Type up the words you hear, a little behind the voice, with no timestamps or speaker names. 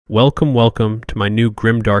Welcome to my new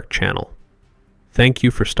Grimdark channel. Thank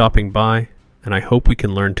you for stopping by, and I hope we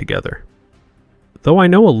can learn together. Though I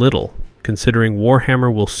know a little, considering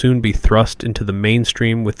Warhammer will soon be thrust into the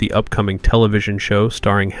mainstream with the upcoming television show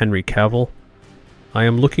starring Henry Cavill, I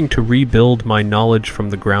am looking to rebuild my knowledge from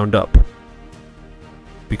the ground up.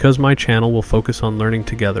 Because my channel will focus on learning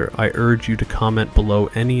together, I urge you to comment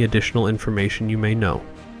below any additional information you may know,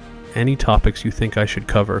 any topics you think I should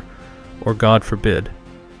cover, or God forbid,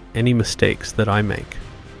 any mistakes that I make.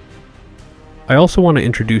 I also want to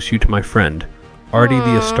introduce you to my friend, Artie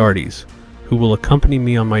the Astartes, who will accompany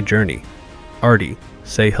me on my journey. Artie,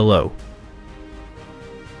 say hello.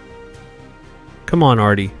 Come on,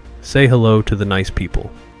 Artie, say hello to the nice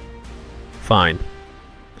people. Fine.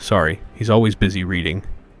 Sorry, he's always busy reading.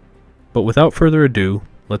 But without further ado,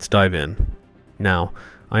 let's dive in. Now,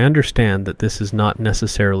 I understand that this is not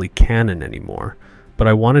necessarily canon anymore, but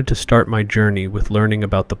I wanted to start my journey with learning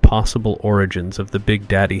about the possible origins of the Big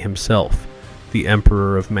Daddy himself, the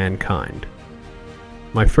Emperor of Mankind.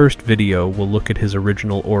 My first video will look at his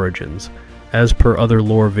original origins, as per other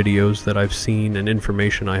lore videos that I've seen and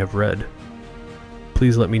information I have read.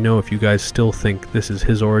 Please let me know if you guys still think this is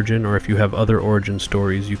his origin or if you have other origin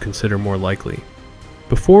stories you consider more likely.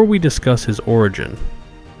 Before we discuss his origin,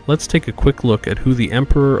 let's take a quick look at who the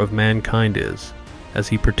Emperor of Mankind is, as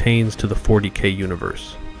he pertains to the 40K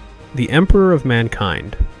universe. The Emperor of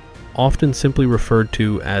Mankind, often simply referred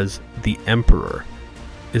to as the Emperor,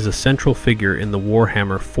 is a central figure in the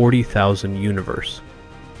Warhammer 40,000 universe.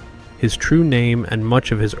 His true name and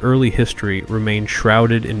much of his early history remain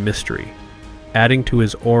shrouded in mystery, adding to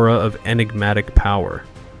his aura of enigmatic power.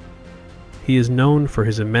 He is known for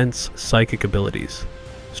his immense psychic abilities,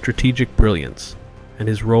 strategic brilliance, and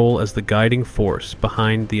his role as the guiding force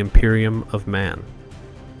behind the Imperium of Man.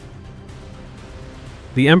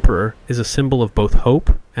 The Emperor is a symbol of both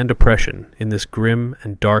hope and oppression in this grim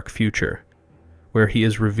and dark future, where he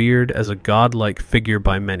is revered as a godlike figure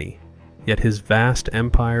by many, yet his vast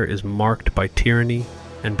empire is marked by tyranny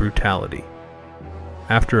and brutality.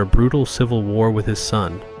 After a brutal civil war with his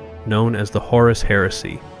son, known as the Horus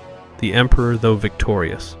Heresy, the Emperor, though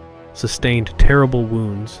victorious, sustained terrible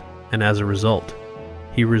wounds, and as a result,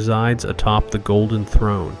 he resides atop the Golden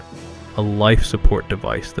Throne, a life support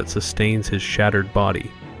device that sustains his shattered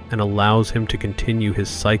body and allows him to continue his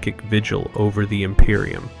psychic vigil over the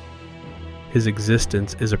Imperium. His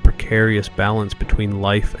existence is a precarious balance between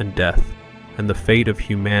life and death, and the fate of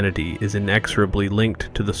humanity is inexorably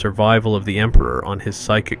linked to the survival of the Emperor on his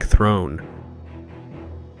psychic throne.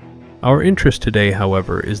 Our interest today,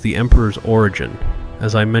 however, is the Emperor's origin.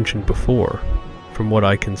 As I mentioned before, from what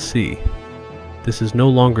I can see, this is no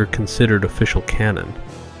longer considered official canon.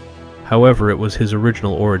 However, it was his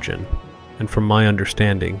original origin, and from my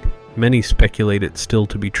understanding, many speculate it still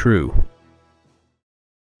to be true.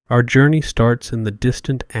 Our journey starts in the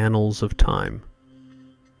distant annals of time,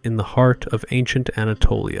 in the heart of ancient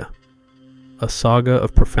Anatolia. A saga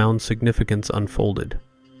of profound significance unfolded.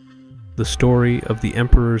 The story of the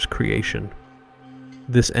Emperor's creation.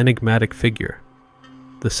 This enigmatic figure,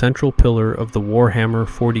 the central pillar of the Warhammer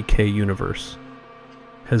 40K universe,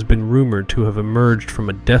 has been rumored to have emerged from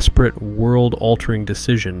a desperate, world-altering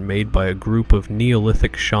decision made by a group of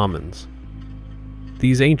Neolithic shamans.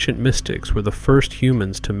 These ancient mystics were the first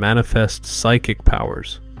humans to manifest psychic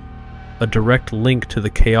powers, a direct link to the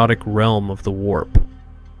chaotic realm of the warp.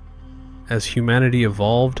 As humanity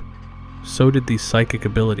evolved, so did these psychic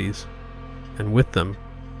abilities, and with them,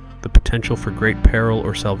 the potential for great peril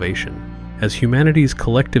or salvation. As humanity's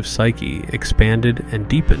collective psyche expanded and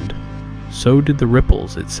deepened, so did the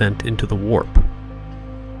ripples it sent into the warp.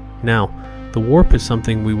 Now, the warp is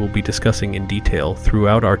something we will be discussing in detail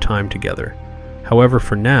throughout our time together. However,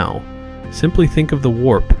 for now, simply think of the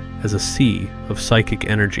warp as a sea of psychic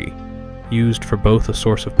energy, used for both a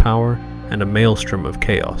source of power and a maelstrom of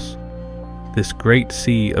chaos. This great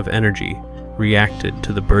sea of energy reacted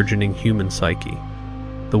to the burgeoning human psyche.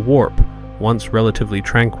 The warp, once relatively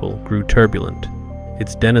tranquil, grew turbulent,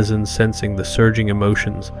 its denizens sensing the surging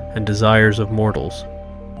emotions and desires of mortals.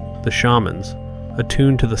 The shamans,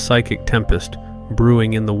 attuned to the psychic tempest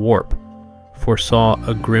brewing in the warp, foresaw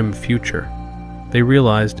a grim future. They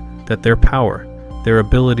realized that their power, their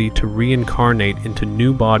ability to reincarnate into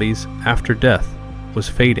new bodies after death, was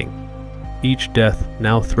fading. Each death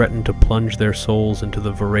now threatened to plunge their souls into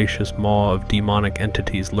the voracious maw of demonic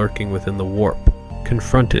entities lurking within the warp.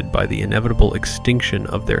 Confronted by the inevitable extinction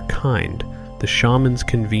of their kind, the shamans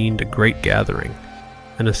convened a great gathering,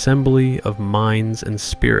 an assembly of minds and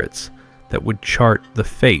spirits that would chart the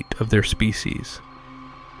fate of their species.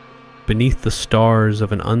 Beneath the stars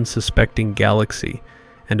of an unsuspecting galaxy,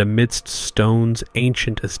 and amidst stones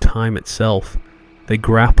ancient as time itself, they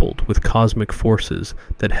grappled with cosmic forces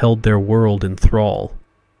that held their world in thrall.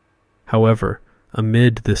 However,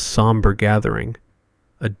 amid this somber gathering,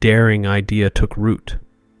 a daring idea took root.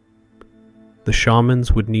 The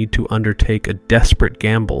shamans would need to undertake a desperate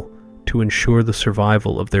gamble to ensure the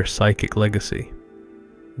survival of their psychic legacy.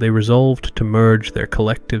 They resolved to merge their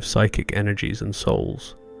collective psychic energies and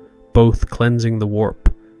souls, both cleansing the warp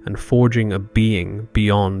and forging a being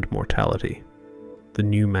beyond mortality, the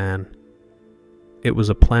new man. It was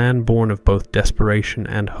a plan born of both desperation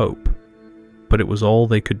and hope, but it was all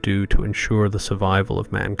they could do to ensure the survival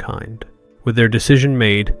of mankind. With their decision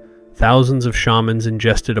made, thousands of shamans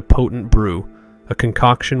ingested a potent brew, a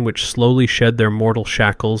concoction which slowly shed their mortal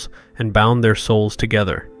shackles and bound their souls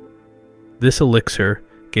together. This elixir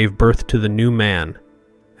gave birth to the new man,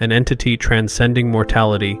 an entity transcending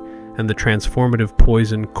mortality, and the transformative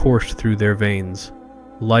poison coursed through their veins.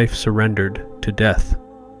 Life surrendered to death.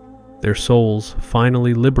 Their souls,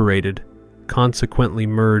 finally liberated, consequently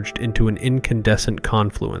merged into an incandescent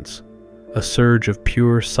confluence. A surge of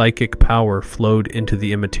pure psychic power flowed into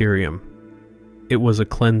the immaterium. It was a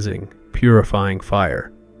cleansing, purifying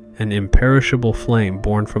fire, an imperishable flame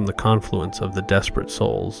born from the confluence of the desperate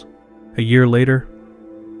souls. A year later,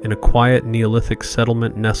 in a quiet Neolithic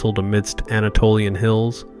settlement nestled amidst Anatolian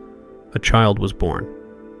hills, a child was born.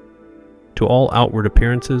 To all outward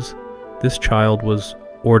appearances, this child was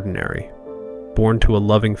ordinary, born to a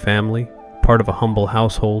loving family, part of a humble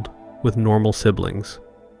household, with normal siblings.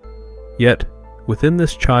 Yet, within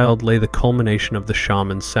this child lay the culmination of the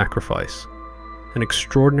shaman's sacrifice, an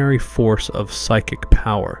extraordinary force of psychic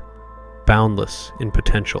power, boundless in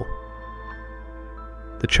potential.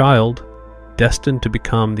 The child, destined to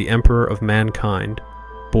become the emperor of mankind,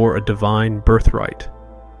 bore a divine birthright.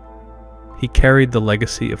 He carried the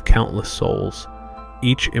legacy of countless souls,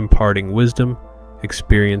 each imparting wisdom,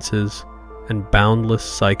 experiences, and boundless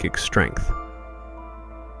psychic strength.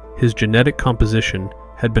 His genetic composition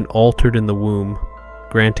had been altered in the womb,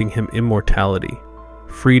 granting him immortality,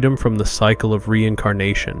 freedom from the cycle of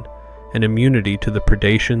reincarnation, and immunity to the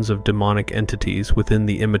predations of demonic entities within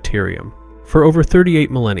the immaterium. For over 38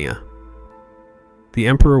 millennia, the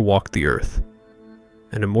Emperor walked the earth,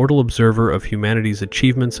 an immortal observer of humanity's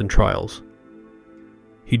achievements and trials.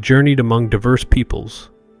 He journeyed among diverse peoples,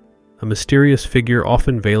 a mysterious figure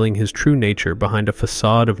often veiling his true nature behind a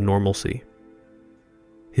facade of normalcy.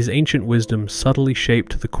 His ancient wisdom subtly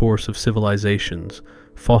shaped the course of civilizations,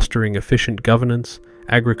 fostering efficient governance,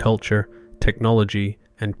 agriculture, technology,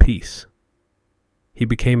 and peace. He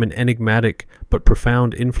became an enigmatic but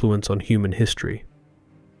profound influence on human history.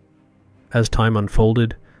 As time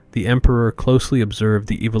unfolded, the Emperor closely observed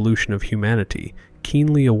the evolution of humanity,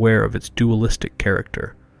 keenly aware of its dualistic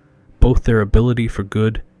character, both their ability for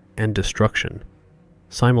good and destruction.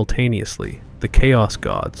 Simultaneously, the Chaos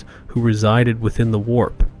Gods, who resided within the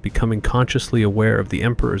warp, becoming consciously aware of the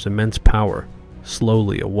Emperor's immense power,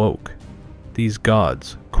 slowly awoke. These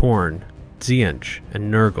gods, Khorne, Tzeentch,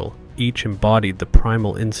 and Nurgle, each embodied the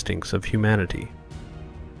primal instincts of humanity.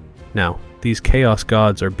 Now, these Chaos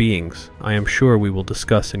Gods are beings I am sure we will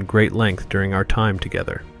discuss in great length during our time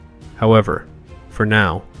together. However, for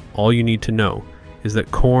now, all you need to know is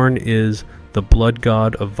that Khorne is the blood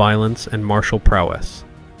god of violence and martial prowess.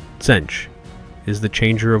 Tzeentch is the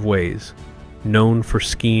changer of ways, known for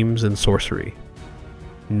schemes and sorcery.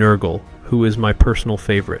 Nurgle, who is my personal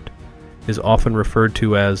favorite, is often referred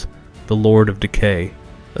to as the Lord of Decay,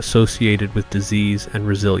 associated with disease and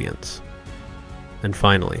resilience. And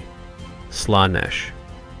finally, Slaanesh,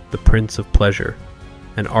 the Prince of Pleasure,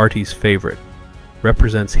 and Artie's favorite,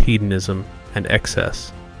 represents hedonism and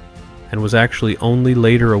excess, and was actually only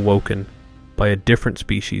later awoken by a different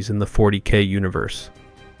species in the 40K universe,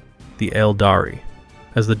 the Eldari.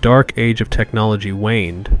 As the dark age of technology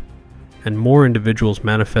waned, and more individuals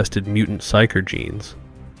manifested mutant psyker genes,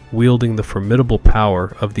 wielding the formidable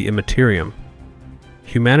power of the Immaterium,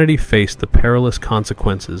 humanity faced the perilous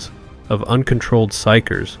consequences of uncontrolled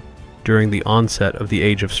psykers during the onset of the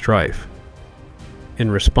Age of Strife.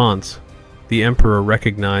 In response, the Emperor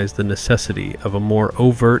recognized the necessity of a more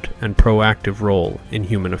overt and proactive role in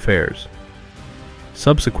human affairs.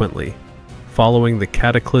 Subsequently, following the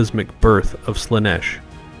cataclysmic birth of Slaanesh,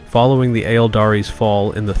 following the Eldari's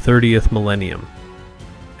fall in the 30th millennium,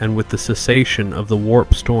 and with the cessation of the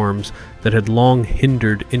warp storms that had long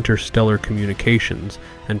hindered interstellar communications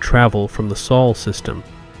and travel from the Sol system,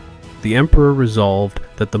 the Emperor resolved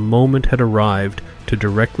that the moment had arrived to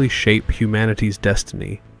directly shape humanity's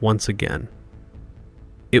destiny once again.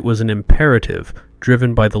 It was an imperative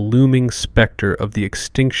driven by the looming specter of the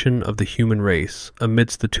extinction of the human race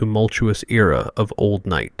amidst the tumultuous era of Old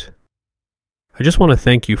Night. I just want to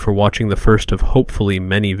thank you for watching the first of hopefully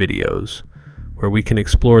many videos, where we can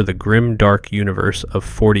explore the grim dark universe of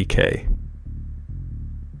 40K.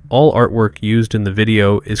 All artwork used in the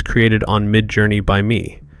video is created on Midjourney by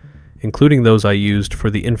me, including those I used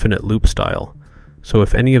for the infinite loop style, so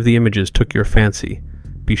if any of the images took your fancy,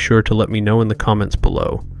 be sure to let me know in the comments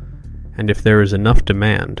below, and if there is enough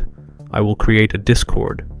demand, I will create a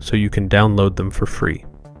Discord so you can download them for free.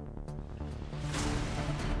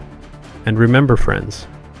 And remember, friends,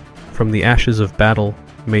 from the ashes of battle,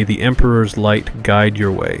 may the Emperor's light guide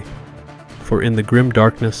your way, for in the grim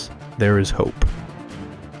darkness there is hope.